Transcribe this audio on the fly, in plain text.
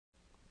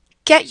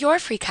Get your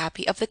free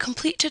copy of the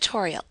complete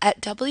tutorial at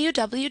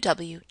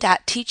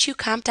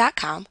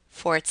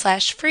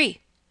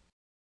www.teachucomp.com/free.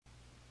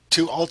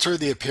 To alter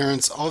the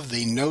appearance of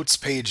the Notes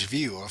page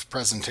view of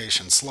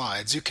presentation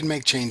slides, you can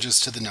make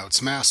changes to the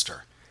Notes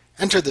Master.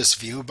 Enter this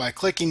view by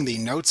clicking the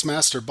Notes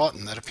Master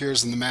button that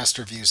appears in the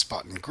Master Views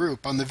button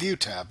group on the View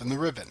tab in the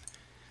ribbon.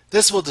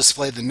 This will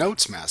display the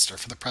Notes Master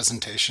for the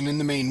presentation in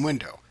the main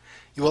window.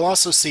 You will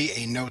also see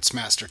a Notes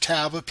Master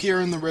tab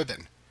appear in the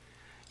ribbon.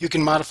 You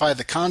can modify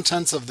the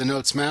contents of the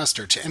Notes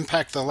Master to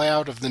impact the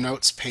layout of the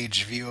Notes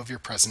page view of your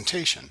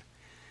presentation.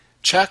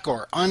 Check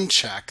or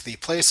uncheck the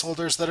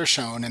placeholders that are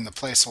shown in the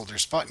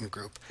Placeholders button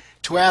group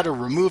to add or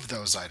remove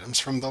those items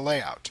from the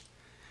layout.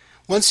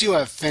 Once you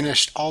have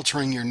finished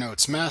altering your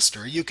Notes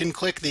Master, you can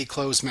click the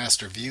Close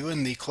Master view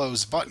in the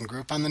Close button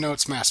group on the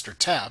Notes Master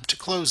tab to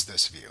close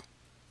this view.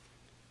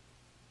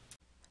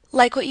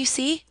 Like what you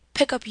see?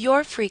 Pick up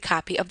your free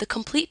copy of the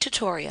complete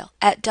tutorial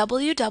at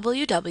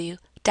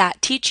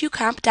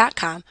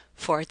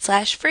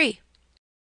www.teachucomp.com/free.